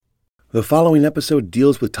The following episode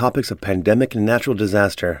deals with topics of pandemic and natural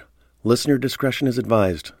disaster. Listener discretion is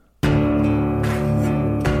advised.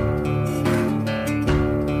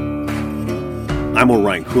 I'm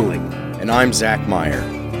Orion Cooling. And I'm Zach Meyer.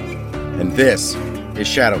 And this is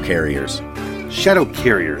Shadow Carriers. Shadow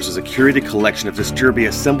Carriers is a curated collection of Disturbia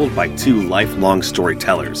assembled by two lifelong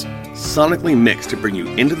storytellers, sonically mixed to bring you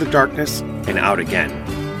into the darkness and out again.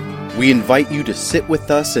 We invite you to sit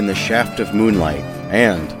with us in the shaft of moonlight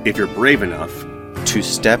and, if you're brave enough, to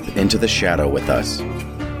step into the shadow with us.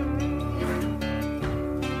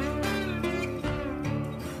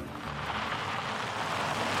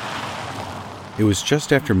 It was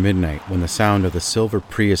just after midnight when the sound of the silver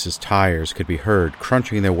Prius's tires could be heard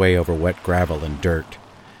crunching their way over wet gravel and dirt.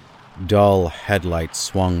 Dull headlights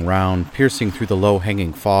swung round, piercing through the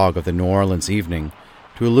low-hanging fog of the New Orleans evening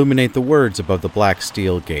to illuminate the words above the black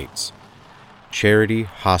steel gates. Charity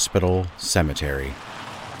Hospital Cemetery.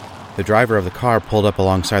 The driver of the car pulled up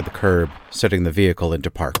alongside the curb, setting the vehicle into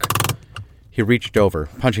park. He reached over,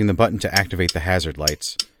 punching the button to activate the hazard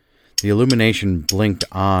lights. The illumination blinked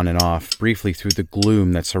on and off briefly through the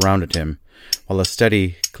gloom that surrounded him, while a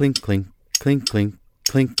steady clink, clink, clink, clink,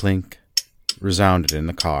 clink, clink resounded in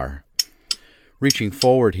the car. Reaching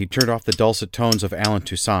forward, he turned off the dulcet tones of Alan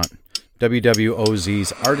Toussaint,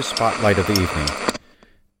 WWOZ's artist spotlight of the evening.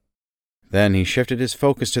 Then he shifted his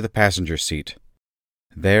focus to the passenger seat.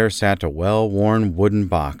 There sat a well-worn wooden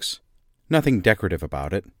box. Nothing decorative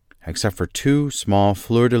about it, except for two small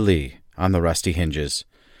fleur-de-lis on the rusty hinges.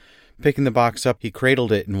 Picking the box up, he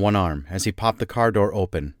cradled it in one arm as he popped the car door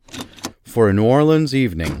open. For a New Orleans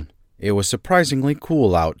evening, it was surprisingly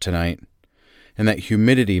cool out tonight, and that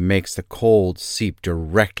humidity makes the cold seep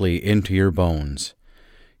directly into your bones.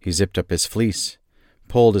 He zipped up his fleece,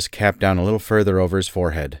 pulled his cap down a little further over his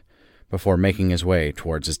forehead, before making his way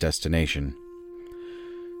towards his destination.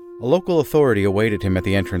 A local authority awaited him at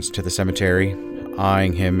the entrance to the cemetery,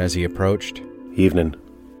 eyeing him as he approached. Evening.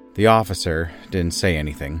 The officer didn't say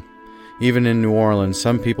anything. Even in New Orleans,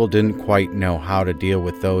 some people didn't quite know how to deal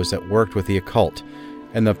with those that worked with the occult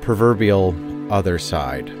and the proverbial other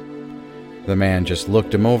side. The man just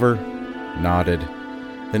looked him over, nodded,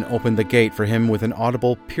 then opened the gate for him with an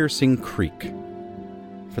audible, piercing creak.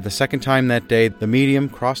 For the second time that day, the medium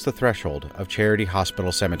crossed the threshold of Charity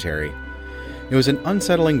Hospital Cemetery. It was an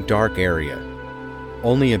unsettling, dark area.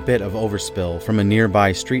 Only a bit of overspill from a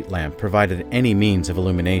nearby street lamp provided any means of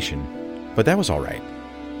illumination, but that was all right.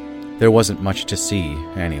 There wasn't much to see,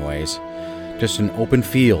 anyways. Just an open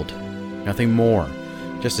field, nothing more,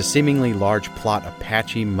 just a seemingly large plot of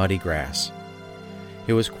patchy, muddy grass.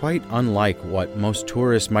 It was quite unlike what most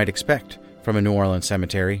tourists might expect from a New Orleans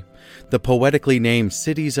cemetery, the poetically named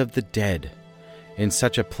Cities of the Dead. In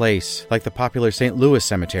such a place, like the popular St. Louis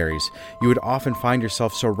cemeteries, you would often find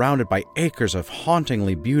yourself surrounded by acres of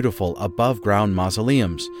hauntingly beautiful above-ground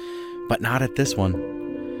mausoleums, but not at this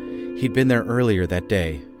one. He'd been there earlier that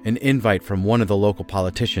day, an invite from one of the local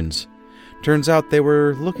politicians. Turns out they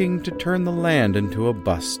were looking to turn the land into a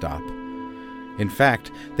bus stop. In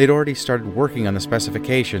fact, they'd already started working on the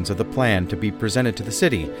specifications of the plan to be presented to the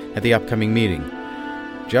city at the upcoming meeting.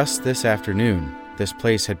 Just this afternoon, this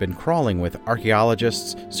place had been crawling with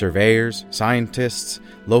archaeologists, surveyors, scientists,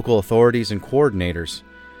 local authorities, and coordinators.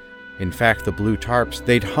 In fact, the blue tarps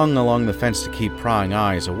they'd hung along the fence to keep prying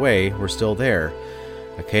eyes away were still there,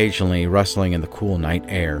 occasionally rustling in the cool night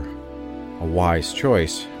air. A wise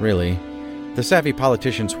choice, really. The savvy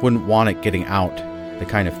politicians wouldn't want it getting out, the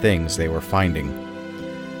kind of things they were finding.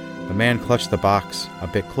 The man clutched the box a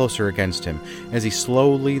bit closer against him as he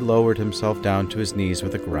slowly lowered himself down to his knees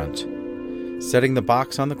with a grunt. Setting the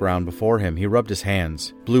box on the ground before him, he rubbed his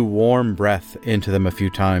hands, blew warm breath into them a few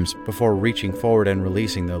times before reaching forward and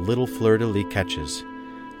releasing the little fleur-de-lis catches.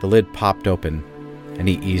 The lid popped open, and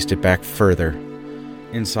he eased it back further.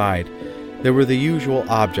 Inside, there were the usual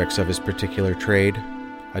objects of his particular trade: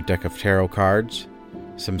 a deck of tarot cards,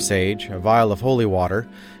 some sage, a vial of holy water,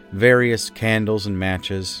 various candles and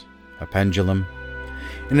matches, a pendulum,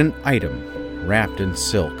 and an item wrapped in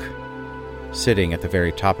silk, sitting at the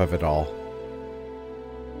very top of it all.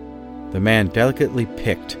 The man delicately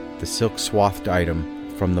picked the silk-swathed item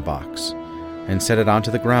from the box and set it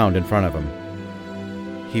onto the ground in front of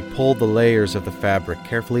him. He pulled the layers of the fabric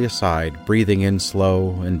carefully aside, breathing in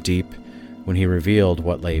slow and deep when he revealed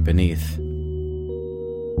what lay beneath.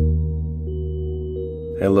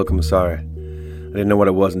 Hey, look, I'm sorry. I didn't know what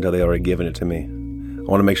it was until they already given it to me. I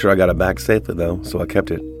want to make sure I got it back safely, though, so I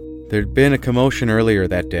kept it. There'd been a commotion earlier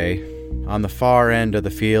that day. On the far end of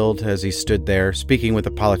the field, as he stood there, speaking with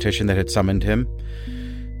the politician that had summoned him,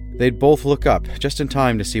 They'd both look up, just in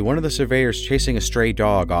time to see one of the surveyors chasing a stray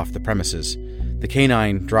dog off the premises. The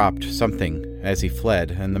canine dropped something as he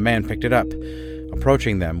fled, and the man picked it up,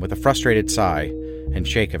 approaching them with a frustrated sigh and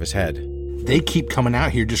shake of his head. They keep coming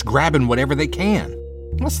out here just grabbing whatever they can.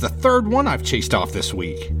 That's the third one I've chased off this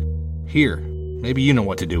week. Here, maybe you know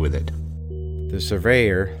what to do with it. The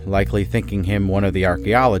surveyor, likely thinking him one of the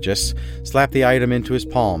archaeologists, slapped the item into his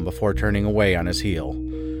palm before turning away on his heel.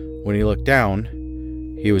 When he looked down,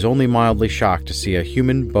 he was only mildly shocked to see a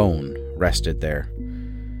human bone rested there.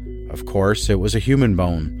 Of course, it was a human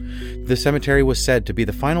bone. The cemetery was said to be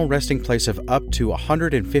the final resting place of up to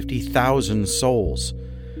 150,000 souls.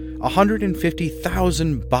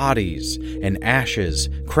 150,000 bodies and ashes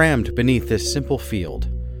crammed beneath this simple field.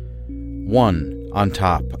 One on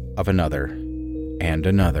top of another, and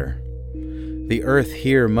another. The earth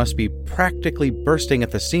here must be practically bursting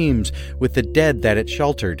at the seams with the dead that it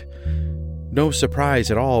sheltered. No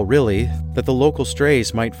surprise at all, really, that the local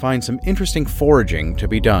strays might find some interesting foraging to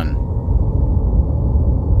be done.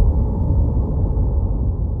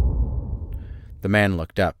 The man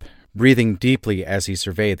looked up, breathing deeply as he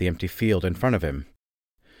surveyed the empty field in front of him.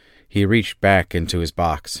 He reached back into his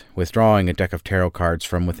box, withdrawing a deck of tarot cards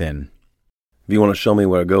from within. If you want to show me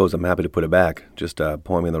where it goes, I'm happy to put it back. Just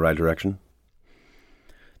point me in the right direction.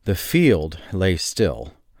 The field lay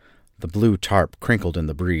still. The blue tarp crinkled in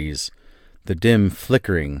the breeze. The dim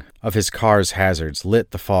flickering of his car's hazards lit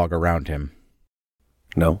the fog around him.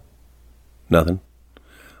 No? Nothing?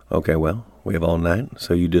 Okay, well, we have all night,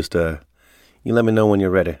 so you just, you let me know when you're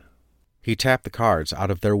ready. He tapped the cards out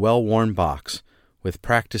of their well-worn box, with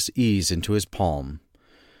practiced ease into his palm.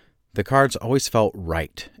 The cards always felt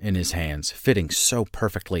right in his hands, fitting so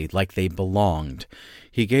perfectly like they belonged.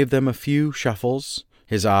 He gave them a few shuffles,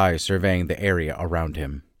 his eyes surveying the area around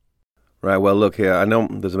him. Right, well, look here, I know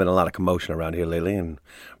there's been a lot of commotion around here lately, and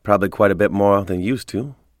probably quite a bit more than used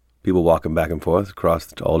to. People walking back and forth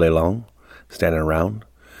across all day long, standing around,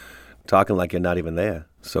 talking like you're not even there.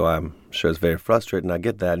 So I'm sure it's very frustrating, I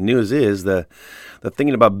get that. News is, they're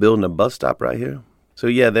thinking about building a bus stop right here. So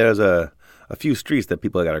yeah, there's a few streets that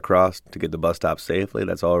people got to cross to get the bus stop safely.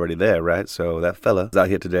 That's already there, right? So that fella is out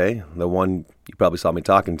here today, the one you probably saw me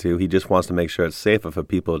talking to, he just wants to make sure it's safer for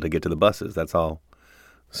people to get to the buses, that's all.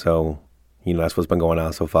 So, that's what's been going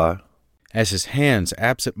on so far. As his hands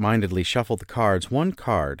absent-mindedly shuffled the cards, one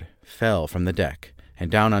card fell from the deck and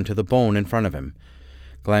down onto the bone in front of him.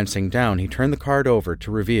 Glancing down, he turned the card over to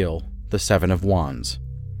reveal the Seven of Wands.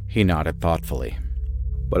 He nodded thoughtfully.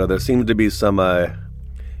 But there seems to be some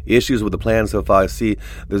issues with the plan so far. I see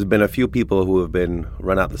there's been a few people who have been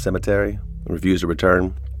run out the cemetery and refused to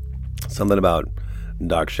return. Something about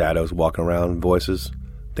dark shadows walking around, voices,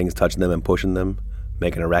 things touching them and pushing them,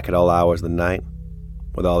 making a racket all hours of the night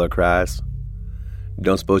with all their cries.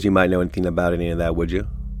 Don't suppose you might know anything about any of that, would you?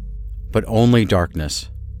 But only darkness.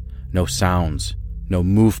 No sounds. No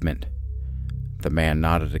movement. The man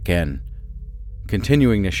nodded again,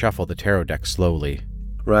 continuing to shuffle the tarot deck slowly.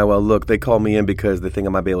 Right, well, look, they called me in because they think I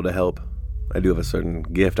might be able to help. I do have a certain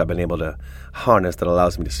gift I've been able to harness that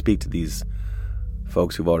allows me to speak to these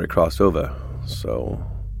folks who've already crossed over. So,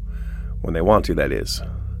 when they want to, that is.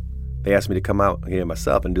 They asked me to come out here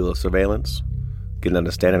myself and do a little surveillance, get an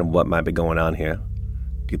understanding of what might be going on here.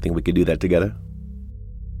 Do you think we could do that together?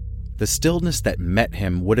 The stillness that met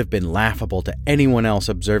him would have been laughable to anyone else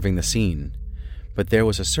observing the scene, but there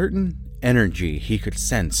was a certain energy he could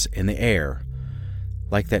sense in the air,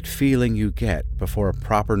 like that feeling you get before a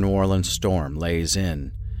proper New Orleans storm lays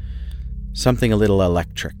in. Something a little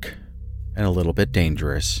electric and a little bit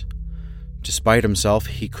dangerous. Despite himself,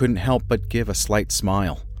 he couldn't help but give a slight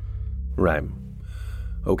smile. Right.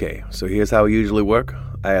 Okay, so here's how it usually work.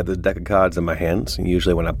 I have the deck of cards in my hands, and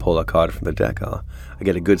usually when I pull a card from the deck, I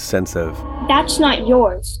get a good sense of... That's not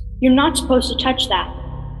yours. You're not supposed to touch that.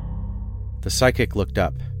 The psychic looked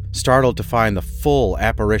up, startled to find the full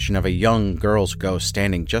apparition of a young girl's ghost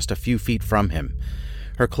standing just a few feet from him.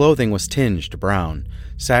 Her clothing was tinged brown,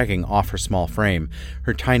 sagging off her small frame.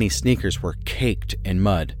 Her tiny sneakers were caked in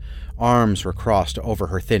mud. Arms were crossed over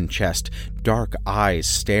her thin chest, dark eyes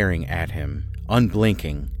staring at him,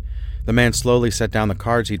 unblinking. The man slowly set down the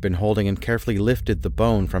cards he'd been holding and carefully lifted the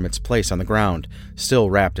bone from its place on the ground, still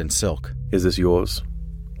wrapped in silk. Is this yours?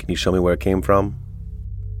 Can you show me where it came from?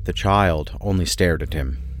 The child only stared at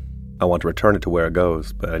him. I want to return it to where it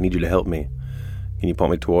goes, but I need you to help me. Can you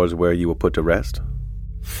point me towards where you were put to rest?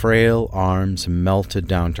 Frail arms melted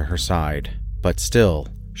down to her side, but still,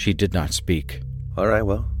 she did not speak. All right,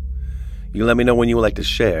 well, you let me know when you would like to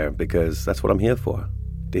share, because that's what I'm here for,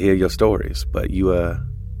 to hear your stories, but you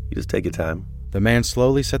just take your time. The man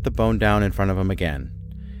slowly set the bone down in front of him again.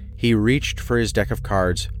 He reached for his deck of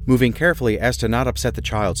cards, moving carefully as to not upset the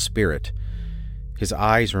child's spirit. His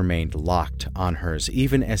eyes remained locked on hers,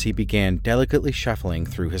 even as he began delicately shuffling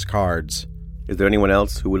through his cards. Is there anyone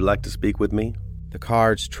else who would like to speak with me? The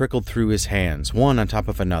cards trickled through his hands, one on top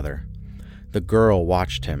of another. The girl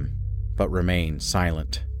watched him, but remained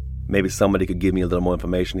silent. Maybe somebody could give me a little more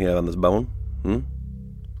information here on this bone?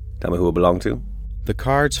 Tell me who it belonged to? The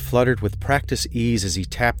cards fluttered with practiced ease as he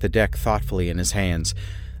tapped the deck thoughtfully in his hands.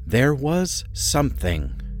 There was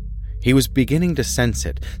something. He was beginning to sense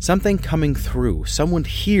it, something coming through, someone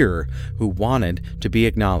here who wanted to be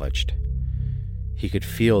acknowledged. He could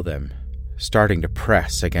feel them, starting to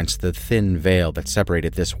press against the thin veil that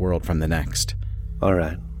separated this world from the next. All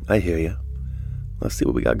right, I hear you. Let's see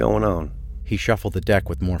what we got going on. He shuffled the deck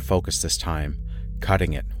with more focus this time,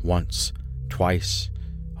 cutting it once, twice,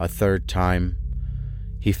 a third time.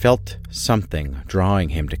 He felt something drawing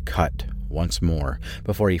him to cut once more,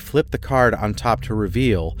 before he flipped the card on top to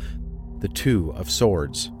reveal the Two of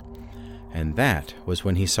Swords. And that was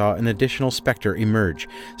when he saw an additional specter emerge,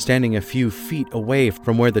 standing a few feet away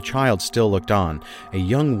from where the child still looked on. A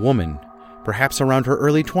young woman, perhaps around her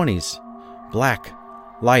early 20s, black,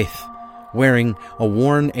 lithe, wearing a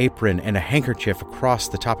worn apron and a handkerchief across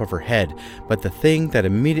the top of her head. But the thing that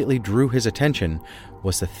immediately drew his attention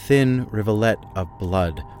was the thin rivulet of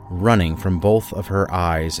blood running from both of her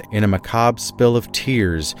eyes in a macabre spill of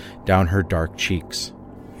tears down her dark cheeks.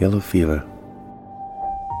 Yellow fever.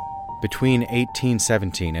 Between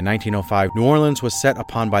 1817 and 1905, New Orleans was set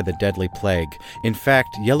upon by the deadly plague. In fact,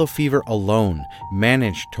 yellow fever alone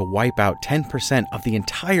managed to wipe out 10% of the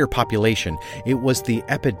entire population. It was the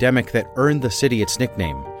epidemic that earned the city its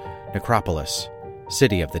nickname, Necropolis,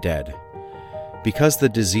 City of the Dead. Because the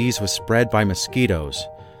disease was spread by mosquitoes,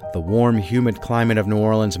 the warm, humid climate of New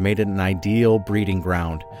Orleans made it an ideal breeding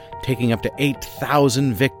ground, taking up to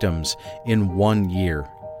 8,000 victims in 1 year.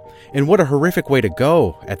 And what a horrific way to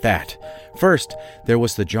go at that. First, there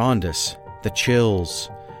was the jaundice, the chills,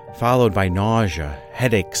 followed by nausea,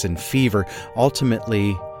 headaches, and fever,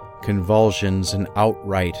 ultimately convulsions and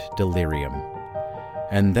outright delirium.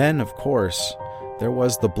 And then, of course, there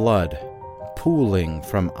was the blood, pooling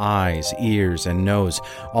from eyes, ears, and nose,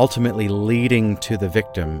 ultimately leading to the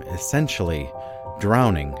victim essentially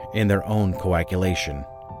drowning in their own coagulation.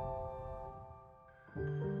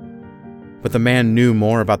 But the man knew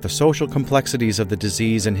more about the social complexities of the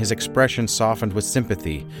disease, and his expression softened with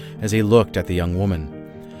sympathy as he looked at the young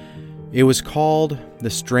woman. It was called the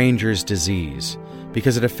stranger's disease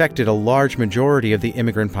because it affected a large majority of the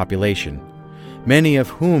immigrant population, many of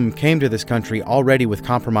whom came to this country already with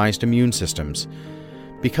compromised immune systems.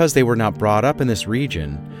 Because they were not brought up in this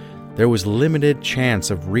region, there was limited chance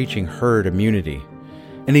of reaching herd immunity.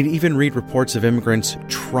 And he'd even read reports of immigrants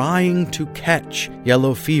trying to catch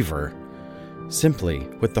yellow fever, simply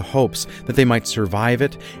with the hopes that they might survive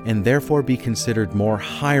it and therefore be considered more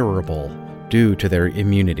hireable due to their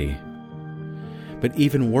immunity. But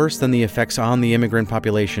even worse than the effects on the immigrant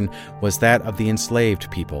population was that of the enslaved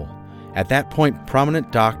people. At that point,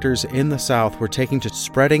 prominent doctors in the South were taking to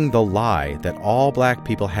spreading the lie that all black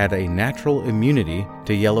people had a natural immunity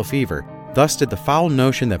to yellow fever. Thus did the foul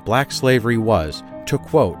notion that black slavery was, to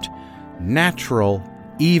quote, natural,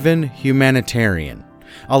 even humanitarian,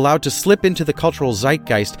 allowed to slip into the cultural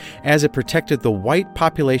zeitgeist as it protected the white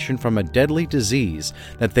population from a deadly disease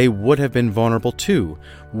that they would have been vulnerable to,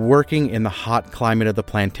 working in the hot climate of the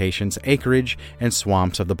plantations, acreage, and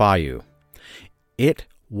swamps of the bayou. It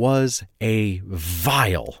was a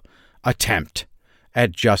vile attempt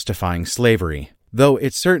at justifying slavery, though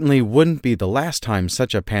it certainly wouldn't be the last time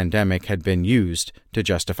such a pandemic had been used to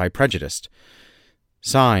justify prejudice.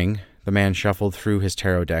 Sighing, the man shuffled through his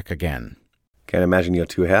tarot deck again. Can't imagine you're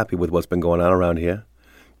too happy with what's been going on around here.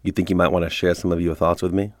 You think you might want to share some of your thoughts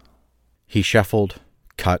with me? He shuffled,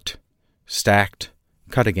 cut, stacked,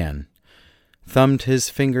 cut again, thumbed his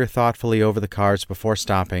finger thoughtfully over the cards before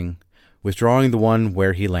stopping, withdrawing the one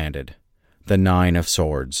where he landed, the 9 of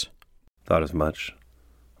Swords. Thought as much.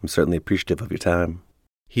 I'm certainly appreciative of your time.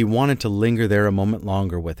 He wanted to linger there a moment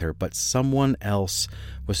longer with her, but someone else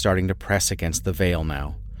was starting to press against the veil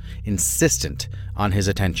now, insistent on his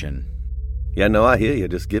attention. Yeah, no, I hear you.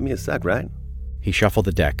 Just give me a sec, right? He shuffled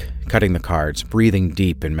the deck, cutting the cards, breathing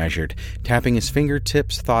deep and measured, tapping his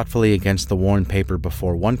fingertips thoughtfully against the worn paper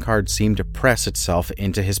before one card seemed to press itself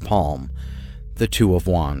into his palm, the 2 of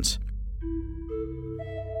Wands.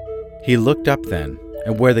 He looked up then,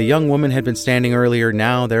 and where the young woman had been standing earlier,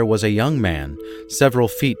 now there was a young man, several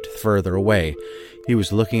feet further away. He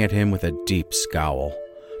was looking at him with a deep scowl,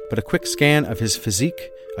 but a quick scan of his physique,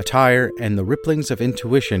 attire, and the ripplings of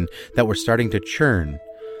intuition that were starting to churn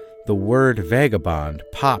The word vagabond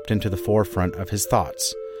popped into the forefront of his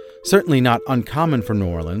thoughts. Certainly not uncommon for New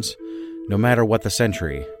Orleans, no matter what the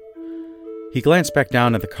century. He glanced back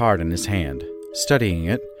down at the card in his hand, studying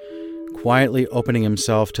it, quietly opening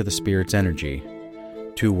himself to the spirit's energy,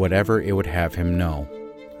 to whatever it would have him know.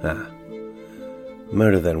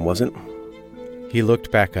 Murder then, wasn't? He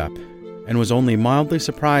looked back up, and was only mildly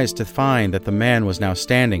surprised to find that the man was now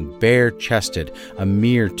standing bare-chested, a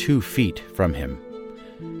mere 2 feet from him.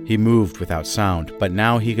 He moved without sound, but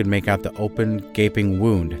now he could make out the open, gaping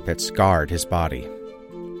wound that scarred his body.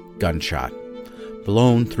 Gunshot,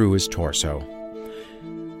 blown through his torso.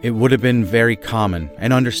 It would have been very common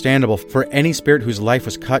and understandable for any spirit whose life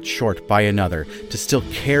was cut short by another to still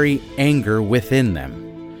carry anger within them.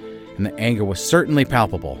 And the anger was certainly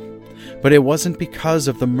palpable. But it wasn't because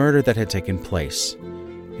of the murder that had taken place.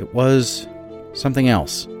 It was something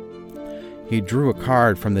else. He drew a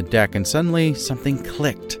card from the deck and suddenly something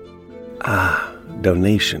clicked.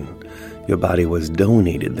 Donation. Your body was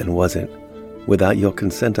donated then, was it? Without your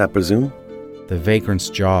consent, I presume? The vagrant's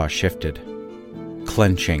jaw shifted,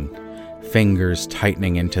 clenching, fingers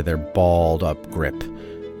tightening into their balled-up grip.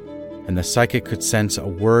 And the psychic could sense a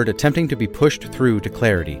word attempting to be pushed through to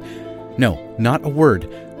clarity. No, not a word,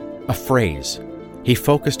 a phrase. He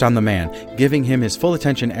focused on the man, giving him his full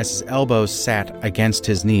attention as his elbows sat against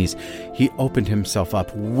his knees. He opened himself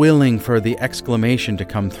up, willing for the exclamation to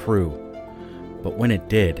come through. But when it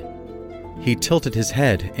did, he tilted his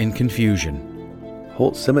head in confusion.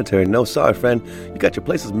 Holt Cemetery? No, sorry, friend. You got your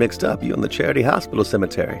places mixed up. You're in the Charity Hospital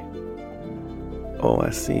Cemetery. Oh,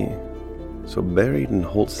 I see. So buried in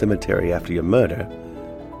Holt Cemetery after your murder,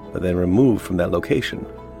 but then removed from that location.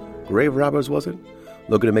 Grave robbers, was it?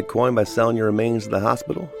 Looking to make coin by selling your remains to the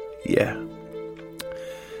hospital? Yeah.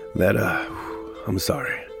 I'm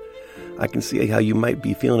sorry. I can see how you might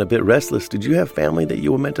be feeling a bit restless. Did you have family that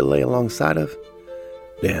you were meant to lay alongside of?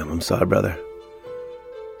 Damn, I'm sorry, brother.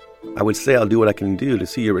 I would say I'll do what I can do to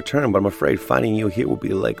see your return, but I'm afraid finding you here will be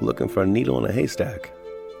like looking for a needle in a haystack.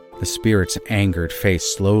 The spirit's angered face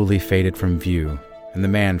slowly faded from view, and the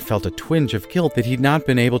man felt a twinge of guilt that he'd not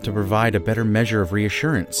been able to provide a better measure of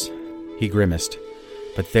reassurance. He grimaced.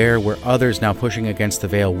 But there were others now pushing against the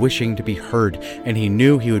veil, wishing to be heard, and he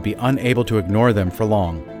knew he would be unable to ignore them for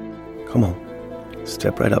long. Come on,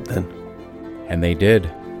 step right up then. And they did.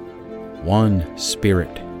 One spirit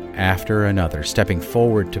after another, stepping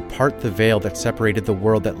forward to part the veil that separated the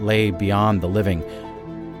world that lay beyond the living.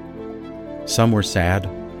 Some were sad,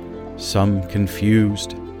 some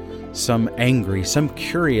confused, some angry, some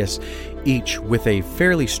curious, each with a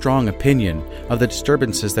fairly strong opinion of the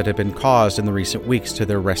disturbances that had been caused in the recent weeks to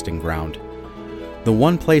their resting ground. The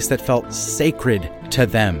one place that felt sacred to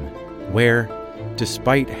them, where,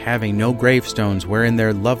 despite having no gravestones wherein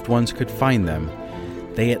their loved ones could find them,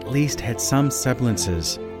 they at least had some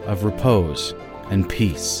semblances of repose and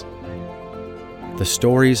peace. The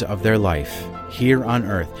stories of their life here on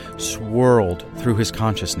earth swirled through his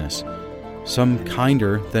consciousness, some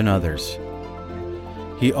kinder than others.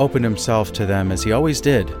 He opened himself to them as he always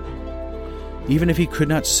did. Even if he could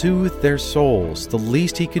not soothe their souls, the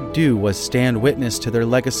least he could do was stand witness to their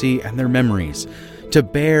legacy and their memories, to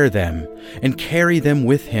bear them and carry them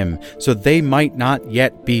with him so they might not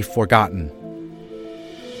yet be forgotten.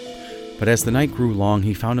 But as the night grew long,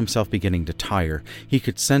 he found himself beginning to tire. He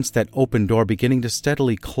could sense that open door beginning to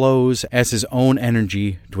steadily close as his own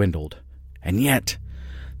energy dwindled. And yet,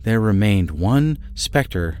 there remained one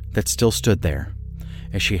specter that still stood there,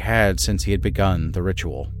 as she had since he had begun the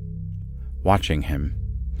ritual, watching him,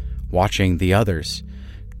 watching the others,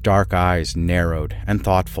 dark eyes narrowed and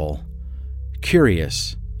thoughtful,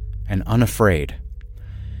 curious and unafraid.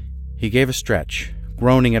 He gave a stretch,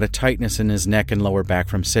 groaning at a tightness in his neck and lower back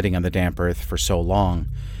from sitting on the damp earth for so long.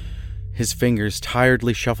 His fingers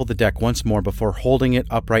tiredly shuffled the deck once more before holding it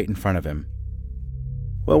upright in front of him.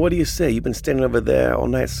 Well, what do you say? You've been standing over there all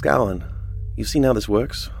night scowling. You've seen how this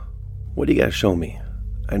works? What do you got to show me?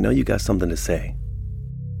 I know you got something to say.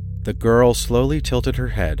 The girl slowly tilted her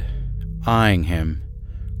head, eyeing him,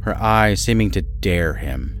 her eyes seeming to dare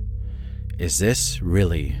him. Is this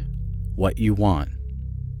really what you want?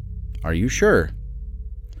 Are you sure?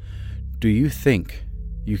 Do you think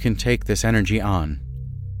you can take this energy on?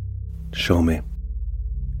 Show me.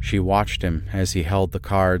 She watched him as he held the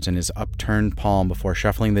cards in his upturned palm before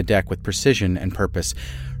shuffling the deck with precision and purpose,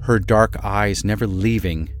 her dark eyes never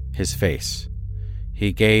leaving his face.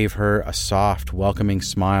 He gave her a soft, welcoming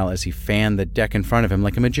smile as he fanned the deck in front of him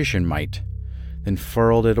like a magician might, then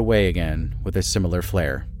furled it away again with a similar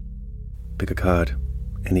flair. Pick a card.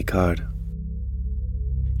 Any card.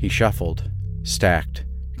 He shuffled, stacked,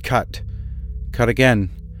 cut again,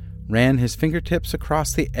 ran his fingertips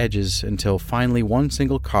across the edges until finally one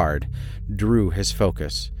single card drew his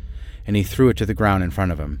focus, and he threw it to the ground in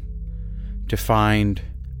front of him, to find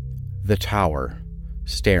the tower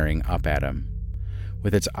staring up at him,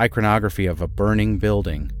 with its iconography of a burning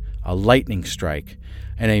building, a lightning strike,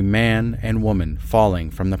 and a man and woman falling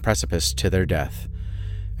from the precipice to their death.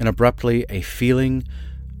 And abruptly a feeling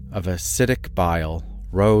of acidic bile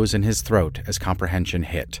rose in his throat as comprehension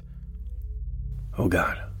hit. Oh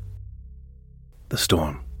God. The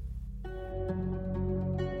storm.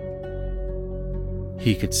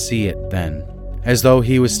 He could see it then, as though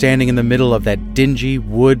he was standing in the middle of that dingy,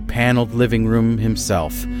 wood-paneled living room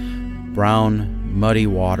himself. Brown, muddy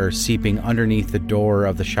water seeping underneath the door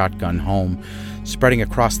of the shotgun home, spreading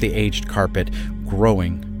across the aged carpet,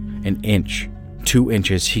 growing an inch, 2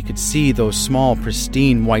 inches. He could see those small,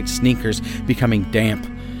 pristine white sneakers becoming damp.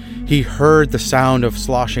 He heard the sound of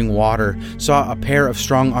sloshing water, saw a pair of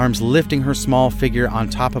strong arms lifting her small figure on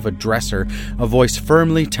top of a dresser, a voice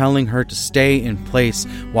firmly telling her to stay in place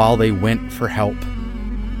while they went for help.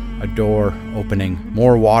 A door opening,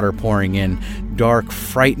 more water pouring in, dark,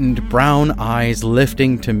 frightened brown eyes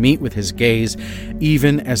lifting to meet with his gaze,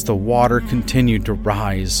 even as the water continued to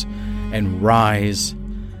rise and rise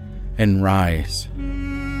and rise.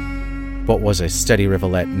 What was a steady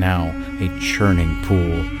rivulet now a churning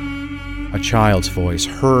pool. A child's voice,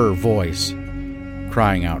 her voice,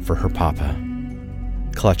 crying out for her papa.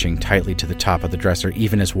 Clutching tightly to the top of the dresser,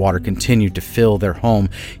 even as water continued to fill their home,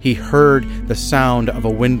 he heard the sound of a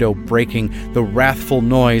window breaking, the wrathful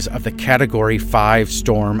noise of the Category 5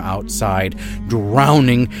 storm outside,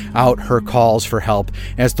 drowning out her calls for help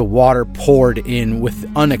as the water poured in with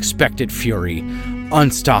unexpected fury,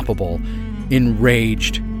 unstoppable,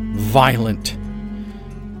 enraged, violent,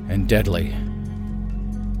 and deadly.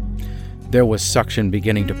 There was suction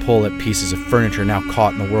beginning to pull at pieces of furniture now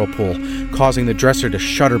caught in the whirlpool, causing the dresser to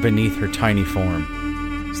shudder beneath her tiny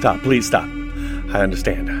form. Stop, please stop. I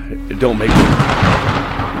understand. Don't make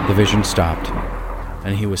me... The vision stopped,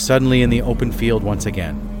 and he was suddenly in the open field once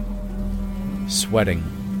again. Sweating,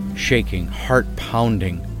 shaking, heart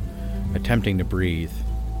pounding, attempting to breathe.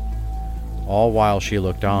 All while she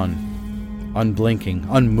looked on, unblinking,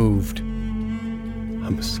 unmoved.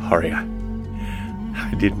 I'm sorry.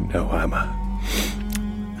 I didn't know, Emma.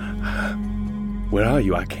 Where are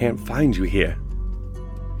you? I can't find you here.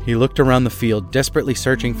 He looked around the field, desperately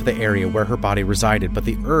searching for the area where her body resided, but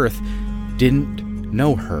the earth didn't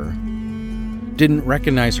know her, didn't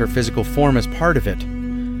recognize her physical form as part of it,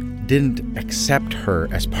 didn't accept her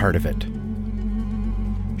as part of it.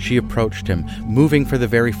 She approached him, moving for the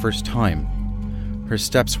very first time. Her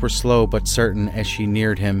steps were slow but certain as she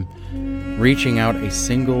neared him, reaching out a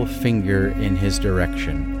single finger in his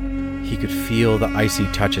direction. He could feel the icy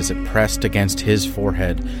touch as it pressed against his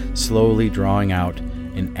forehead, slowly drawing out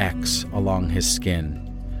an X along his skin,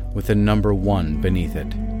 with the number 1 beneath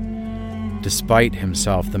it. Despite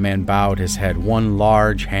himself, the man bowed his head, one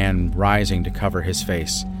large hand rising to cover his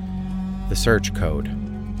face. The search code,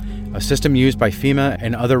 a system used by FEMA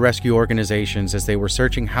and other rescue organizations as they were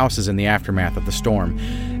searching houses in the aftermath of the storm.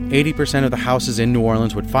 80% of the houses in New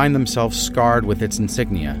Orleans would find themselves scarred with its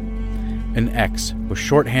insignia. An X was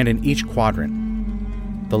shorthand in each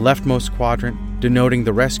quadrant. The leftmost quadrant denoting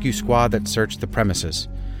the rescue squad that searched the premises.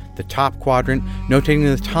 The top quadrant notating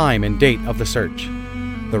the time and date of the search.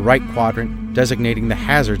 The right quadrant designating the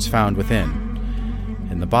hazards found within.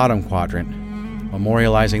 And the bottom quadrant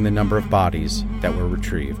memorializing the number of bodies that were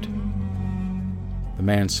retrieved. The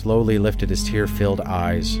man slowly lifted his tear-filled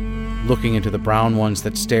eyes, looking into the brown ones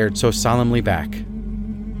that stared so solemnly back.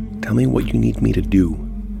 Tell me what you need me to do.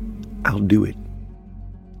 I'll do it.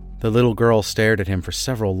 The little girl stared at him for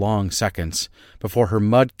several long seconds before her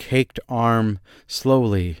mud-caked arm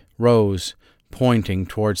slowly rose, pointing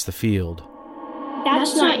towards the field.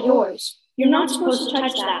 That's not yours. You're not supposed to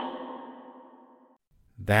touch that.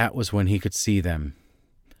 That was when he could see them.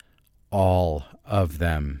 All of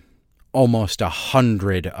them. Almost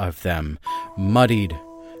 100 of them. Muddied,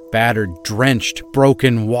 battered, drenched,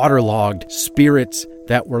 broken, waterlogged, spirits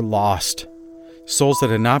that were lost. Souls that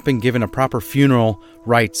had not been given a proper funeral,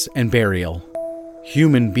 rites, and burial.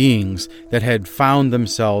 Human beings that had found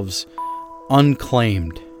themselves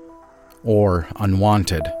unclaimed or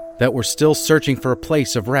unwanted, that were still searching for a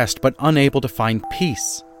place of rest but unable to find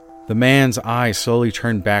peace. The man's eyes slowly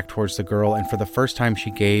turned back towards the girl, and for the first time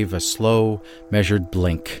she gave a slow, measured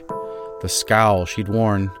blink. The scowl she'd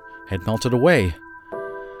worn had melted away.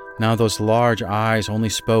 Now those large eyes only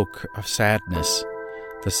spoke of sadness,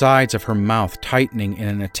 the sides of her mouth tightening in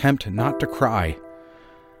an attempt not to cry.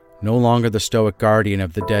 No longer the stoic guardian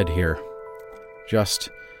of the dead here,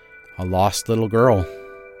 just A lost little girl,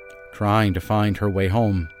 trying to find her way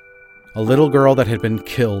home. A little girl that had been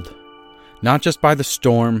killed, not just by the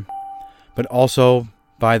storm, but also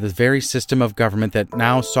by the very system of government that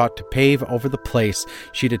now sought to pave over the place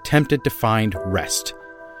she'd attempted to find rest.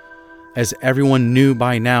 As everyone knew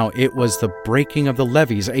by now, it was the breaking of the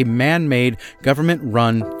levees, a man-made,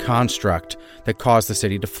 government-run construct that caused the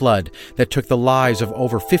city to flood, that took the lives of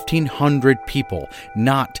over 1,500 people,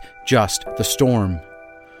 not just the storm.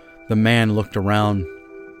 The man looked around,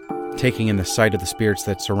 taking in the sight of the spirits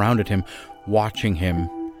that surrounded him, watching him,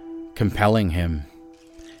 compelling him.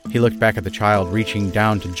 He looked back at the child, reaching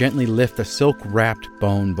down to gently lift the silk-wrapped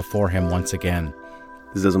bone before him once again.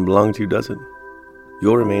 This doesn't belong to you, does it?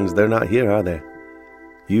 Your remains, they're not here, are they?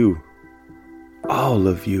 You, all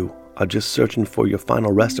of you, are just searching for your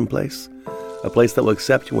final resting place, a place that will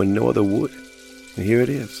accept you when no other would. And here it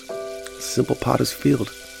is, a simple potter's field,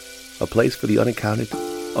 a place for the unaccounted,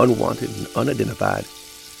 unwanted, and unidentified.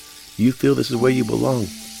 You feel this is where you belong,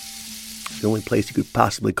 the only place you could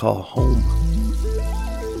possibly call home.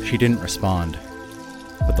 She didn't respond,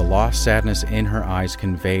 but the lost sadness in her eyes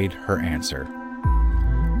conveyed her answer.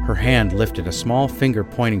 Her hand lifted, a small finger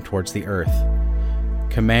pointing towards the earth,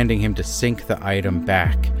 commanding him to sink the item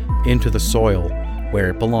back into the soil where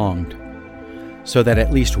it belonged, so that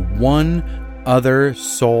at least one other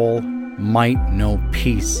soul might know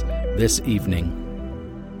peace this evening.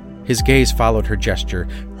 His gaze followed her gesture,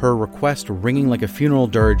 her request ringing like a funeral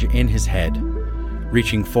dirge in his head.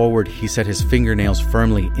 Reaching forward, he set his fingernails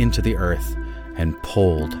firmly into the earth and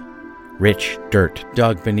pulled. Rich dirt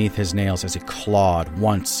dug beneath his nails as he clawed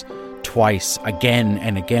once, twice, again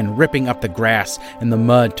and again, ripping up the grass and the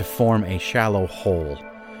mud to form a shallow hole.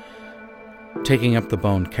 Taking up the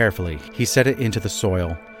bone carefully, he set it into the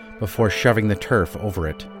soil before shoving the turf over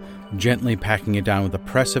it, gently packing it down with a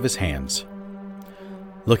press of his hands.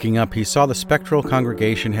 Looking up, he saw the spectral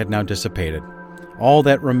congregation had now dissipated. All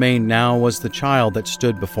that remained now was the child that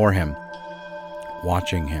stood before him,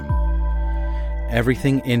 watching him.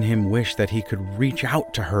 Everything in him wished that he could reach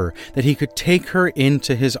out to her, that he could take her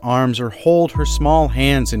into his arms or hold her small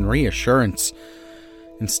hands in reassurance.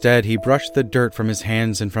 Instead, he brushed the dirt from his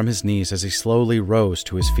hands and from his knees as he slowly rose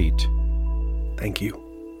to his feet. Thank you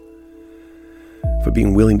for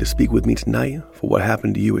being willing to speak with me tonight. For what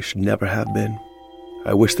happened to you, it should never have been.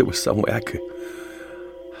 I wish there was some way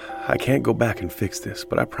I can't go back and fix this,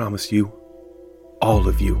 but I promise you, all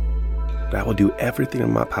of you, that I will do everything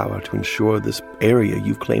in my power to ensure this area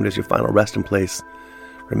you've claimed as your final resting place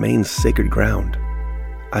remains sacred ground.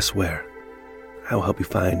 I swear, I will help you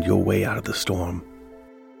find your way out of the storm.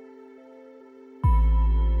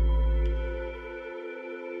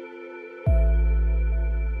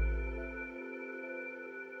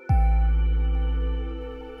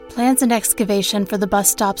 Plans and excavation for the bus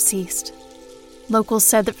stop ceased. Locals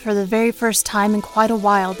said that for the very first time in quite a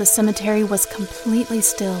while, the cemetery was completely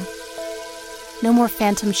still. No more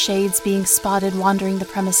phantom shades being spotted wandering the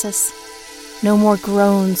premises. No more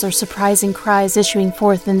groans or surprising cries issuing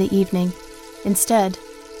forth in the evening. Instead,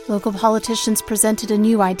 local politicians presented a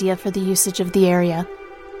new idea for the usage of the area.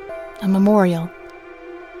 A memorial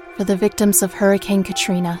for the victims of Hurricane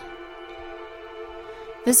Katrina.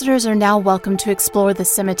 Visitors are now welcome to explore the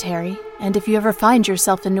cemetery, and if you ever find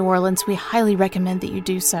yourself in New Orleans, we highly recommend that you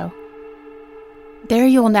do so. There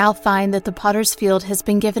you will now find that the Potter's Field has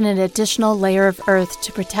been given an additional layer of earth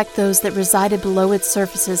to protect those that resided below its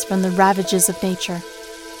surfaces from the ravages of nature.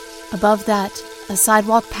 Above that, a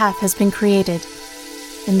sidewalk path has been created,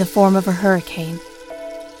 in the form of a hurricane.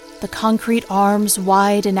 The concrete arms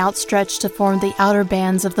wide and outstretched to form the outer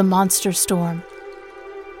bands of the monster storm.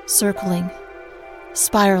 Circling,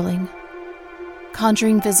 spiraling,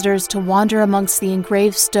 conjuring visitors to wander amongst the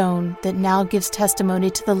engraved stone that now gives testimony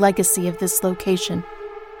to the legacy of this location.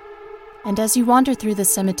 And as you wander through the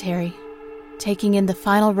cemetery, taking in the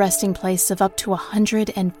final resting place of up to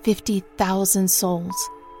 150,000 souls,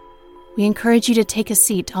 we encourage you to take a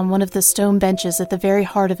seat on one of the stone benches at the very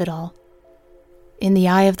heart of it all, in the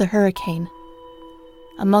eye of the hurricane,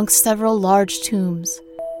 amongst several large tombs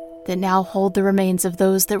that now hold the remains of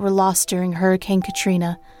those that were lost during Hurricane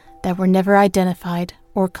Katrina that were never identified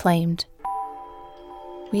or claimed.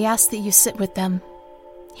 We ask that you sit with them,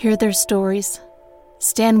 hear their stories,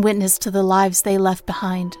 stand witness to the lives they left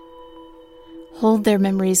behind, hold their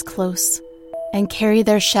memories close, and carry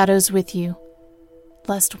their shadows with you,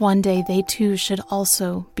 lest one day they too should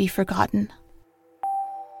also be forgotten.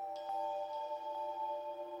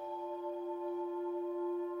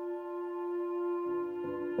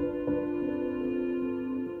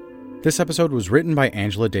 This episode was written by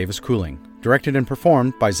Angela Davis Cooling, directed and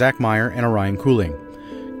performed by Zach Meyer and Orion Cooling.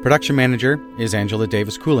 Production manager is Angela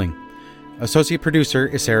Davis Cooling. Associate producer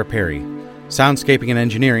is Sarah Perry. Soundscaping and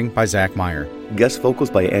engineering by Zach Meyer. Guest vocals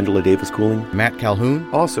by Angela Davis Cooling. Matt Calhoun.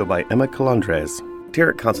 Also by Emma Calandres.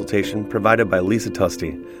 Tarot consultation provided by Lisa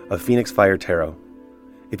Tusty of Phoenix Fire Tarot.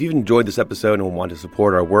 If you've enjoyed this episode and want to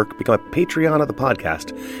support our work, become a Patreon of the podcast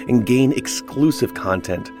and gain exclusive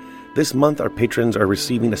content. This month, our patrons are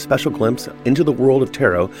receiving a special glimpse into the world of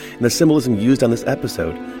tarot and the symbolism used on this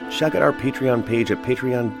episode. Check out our Patreon page at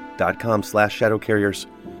patreon.com/shadowcarriers.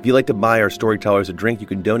 If you'd like to buy our storytellers a drink, you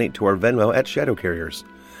can donate to our Venmo at Shadow Carriers.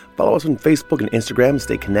 Follow us on Facebook and Instagram and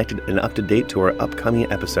stay connected and up to date to our upcoming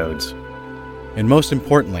episodes. And most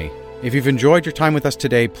importantly, if you've enjoyed your time with us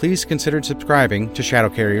today, please consider subscribing to Shadow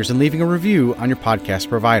Carriers and leaving a review on your podcast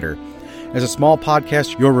provider. As a small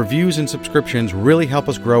podcast, your reviews and subscriptions really help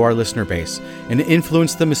us grow our listener base and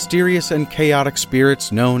influence the mysterious and chaotic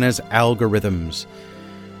spirits known as algorithms.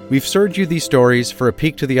 We've served you these stories for a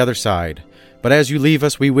peek to the other side, but as you leave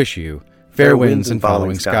us, we wish you fair winds and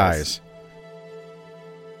following skies.